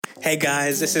Hey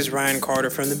guys, this is Ryan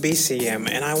Carter from the BCM,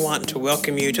 and I want to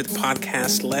welcome you to the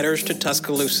podcast Letters to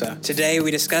Tuscaloosa. Today we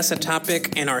discuss a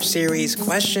topic in our series,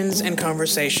 Questions and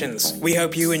Conversations. We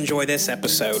hope you enjoy this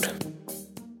episode.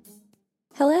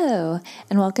 Hello,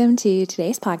 and welcome to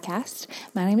today's podcast.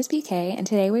 My name is BK, and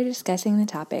today we're discussing the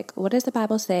topic, what does the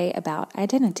Bible say about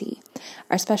identity?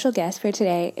 Our special guest for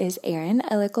today is Aaron,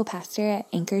 a local pastor at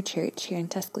Anchor Church here in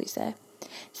Tuscaloosa.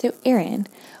 So Aaron,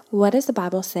 what does the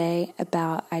Bible say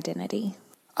about identity?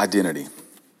 Identity,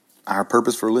 our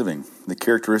purpose for living, the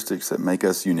characteristics that make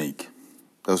us unique,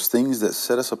 those things that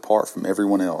set us apart from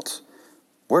everyone else.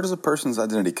 Where does a person's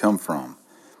identity come from?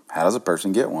 How does a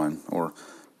person get one? Or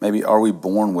maybe are we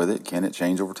born with it? Can it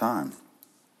change over time?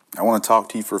 I want to talk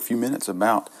to you for a few minutes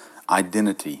about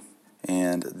identity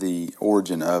and the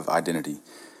origin of identity.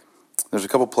 There's a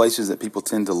couple places that people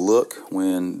tend to look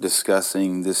when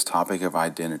discussing this topic of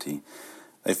identity.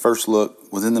 They first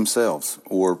look within themselves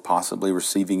or possibly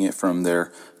receiving it from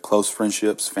their close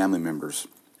friendships, family members.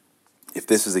 If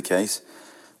this is the case,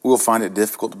 we will find it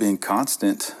difficult to be in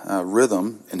constant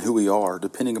rhythm in who we are,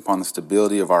 depending upon the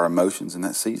stability of our emotions in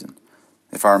that season.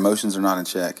 If our emotions are not in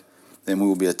check, then we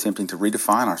will be attempting to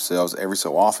redefine ourselves every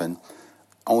so often,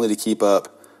 only to keep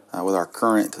up with our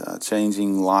current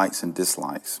changing likes and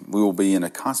dislikes. We will be in a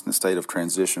constant state of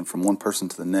transition from one person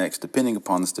to the next, depending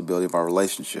upon the stability of our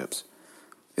relationships.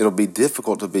 It'll be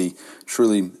difficult to be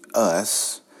truly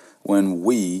us when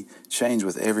we change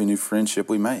with every new friendship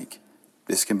we make.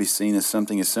 This can be seen as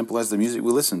something as simple as the music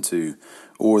we listen to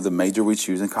or the major we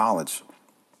choose in college.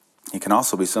 It can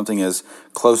also be something as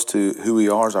close to who we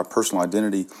are as our personal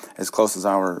identity, as close as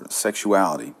our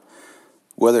sexuality.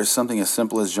 Whether it's something as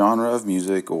simple as genre of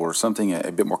music or something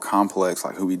a bit more complex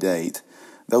like who we date,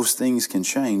 those things can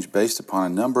change based upon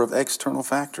a number of external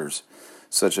factors,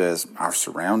 such as our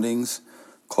surroundings,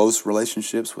 close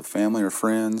relationships with family or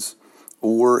friends,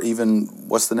 or even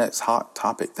what's the next hot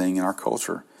topic thing in our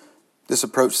culture. This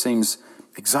approach seems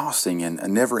exhausting and a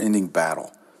never-ending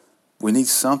battle. We need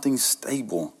something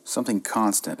stable, something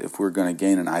constant if we're going to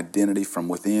gain an identity from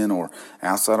within or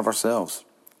outside of ourselves.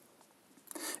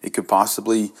 It could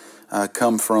possibly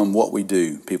come from what we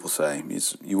do, people say.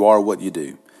 You are what you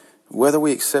do. Whether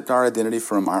we accept our identity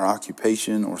from our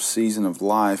occupation or season of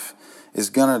life is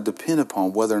going to depend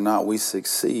upon whether or not we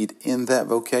succeed in that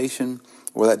vocation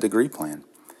or that degree plan.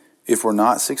 If we're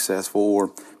not successful,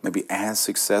 or maybe as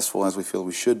successful as we feel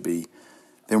we should be,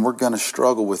 then we're going to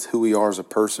struggle with who we are as a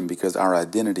person because our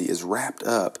identity is wrapped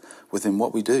up within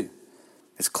what we do.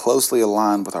 It's closely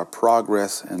aligned with our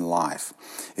progress in life.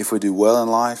 If we do well in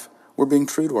life, we're being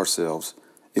true to ourselves.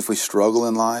 If we struggle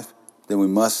in life, then we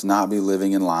must not be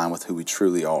living in line with who we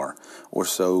truly are, or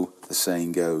so the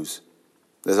saying goes.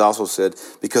 As also said,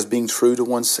 because being true to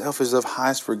oneself is of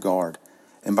highest regard,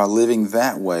 and by living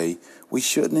that way, we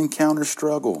shouldn't encounter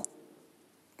struggle.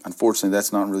 Unfortunately,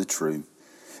 that's not really true.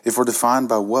 If we're defined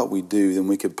by what we do, then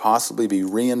we could possibly be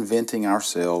reinventing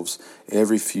ourselves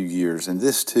every few years, and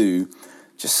this too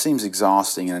just seems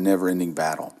exhausting in a never-ending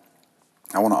battle.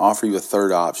 I want to offer you a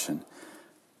third option.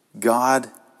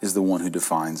 God is the one who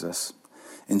defines us.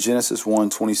 In Genesis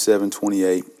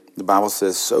 1:27-28, the Bible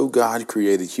says, "So God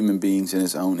created human beings in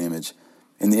his own image.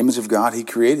 In the image of God, he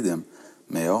created them.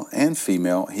 Male and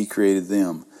female, he created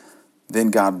them. Then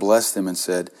God blessed them and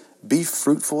said, 'Be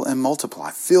fruitful and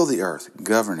multiply, fill the earth,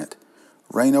 govern it.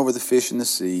 Reign over the fish in the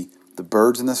sea, the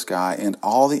birds in the sky, and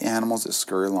all the animals that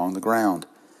scurry along the ground.'"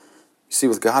 You see,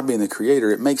 with God being the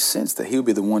creator, it makes sense that he would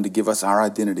be the one to give us our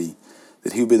identity,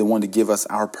 that he would be the one to give us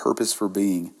our purpose for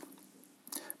being.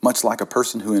 Much like a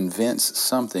person who invents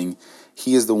something,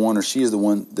 he is the one or she is the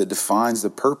one that defines the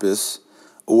purpose,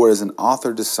 or as an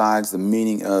author decides the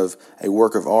meaning of a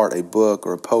work of art, a book,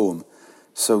 or a poem.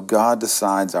 So God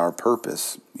decides our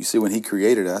purpose. You see, when he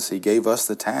created us, he gave us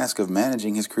the task of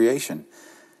managing his creation.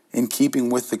 In keeping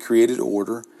with the created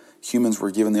order, humans were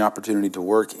given the opportunity to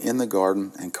work in the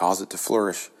garden and cause it to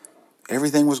flourish.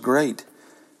 Everything was great.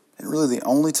 And really the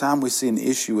only time we see an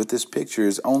issue with this picture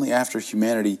is only after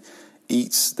humanity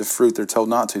eats the fruit they're told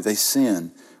not to. They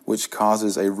sin, which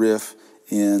causes a rift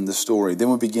in the story.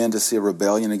 Then we begin to see a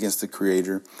rebellion against the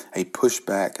Creator, a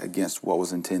pushback against what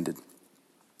was intended.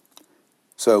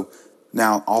 So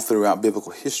now all throughout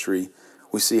biblical history,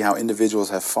 we see how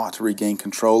individuals have fought to regain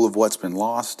control of what's been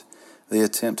lost. They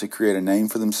attempt to create a name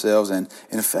for themselves, and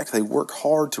in effect, they work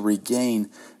hard to regain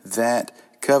that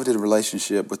coveted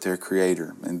relationship with their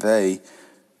Creator. And they,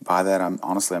 by that, I'm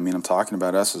talking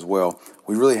about us as well.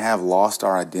 We really have lost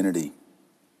our identity.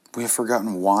 We have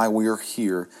forgotten why we are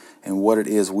here and what it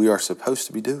is we are supposed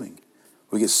to be doing.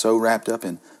 We get so wrapped up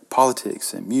in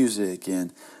politics and music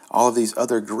and all of these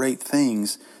other great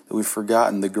things that we've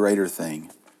forgotten the greater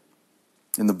thing.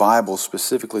 In the Bible,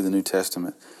 specifically the New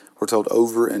Testament, we're told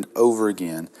over and over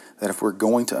again that if we're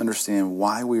going to understand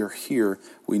why we are here,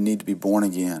 we need to be born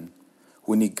again.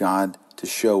 We need God to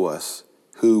show us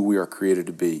who we are created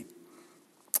to be.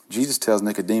 Jesus tells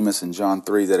Nicodemus in John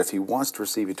 3 that if he wants to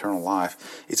receive eternal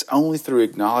life, it's only through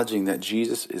acknowledging that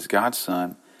Jesus is God's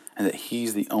Son and that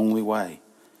He's the only way.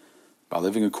 By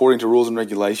living according to rules and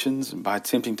regulations and by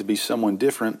attempting to be someone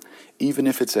different, even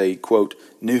if it's a, quote,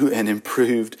 new and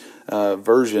improved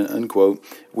version, unquote,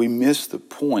 we miss the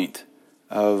point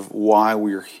of why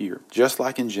we are here. Just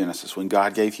like in Genesis, when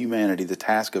God gave humanity the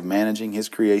task of managing His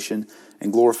creation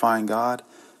and glorifying God,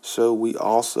 so we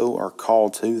also are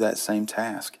called to that same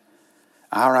task.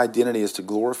 Our identity is to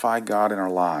glorify God in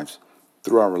our lives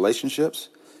through our relationships,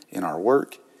 in our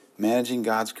work, managing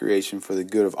God's creation for the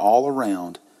good of all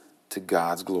around to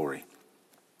God's glory.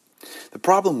 The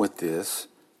problem with this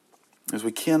is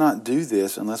we cannot do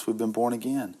this unless we've been born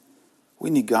again. We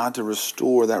need God to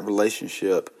restore that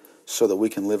relationship so that we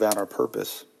can live out our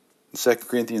purpose. In 2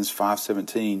 Corinthians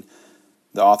 5:17,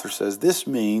 the author says, "This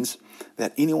means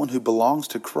that anyone who belongs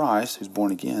to Christ, who's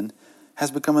born again, has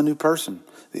become a new person.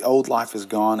 The old life is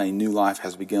gone, a new life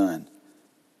has begun."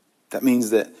 That means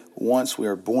that once we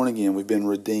are born again, we've been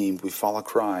redeemed, we follow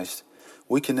Christ,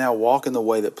 we can now walk in the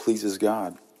way that pleases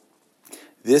God.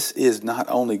 This is not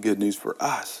only good news for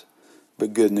us,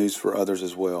 but good news for others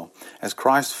as well. As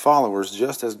Christ followers,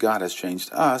 just as God has changed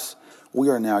us, we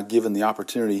are now given the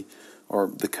opportunity, or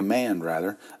the command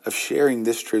rather, of sharing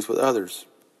this truth with others.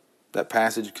 That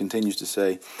passage continues to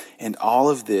say, "And all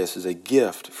of this is a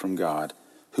gift from God,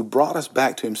 who brought us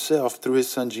back to Himself through His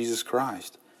Son Jesus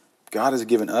Christ." God has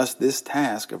given us this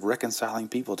task of reconciling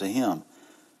people to Him.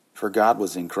 For God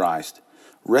was in Christ,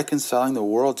 reconciling the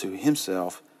world to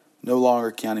Himself, no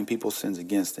longer counting people's sins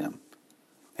against them.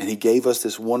 And He gave us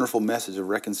this wonderful message of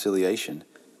reconciliation.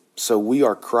 So we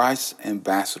are Christ's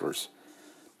ambassadors.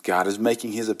 God is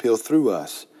making His appeal through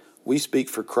us. We speak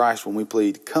for Christ when we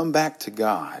plead, "Come back to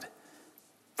God."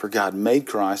 For God made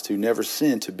Christ, who never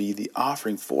sinned, to be the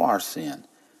offering for our sin,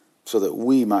 so that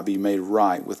we might be made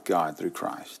right with God through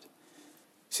Christ.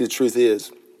 See, the truth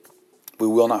is, we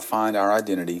will not find our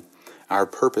identity, our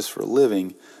purpose for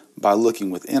living, by looking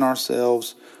within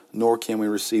ourselves, nor can we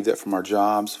receive that from our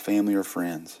jobs, family, or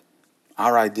friends.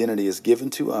 Our identity is given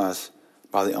to us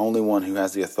by the only one who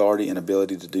has the authority and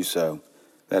ability to do so.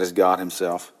 That is God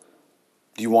Himself.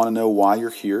 Do you want to know why you're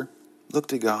here? Look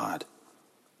to God.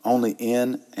 Only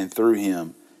in and through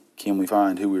Him can we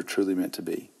find who we're truly meant to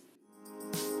be.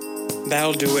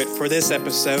 That'll do it for this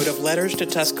episode of Letters to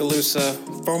Tuscaloosa.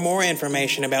 For more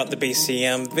information about the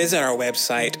BCM, visit our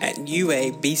website at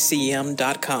uabcm.com.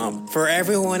 For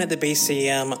everyone at the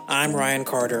BCM, I'm Ryan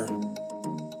Carter.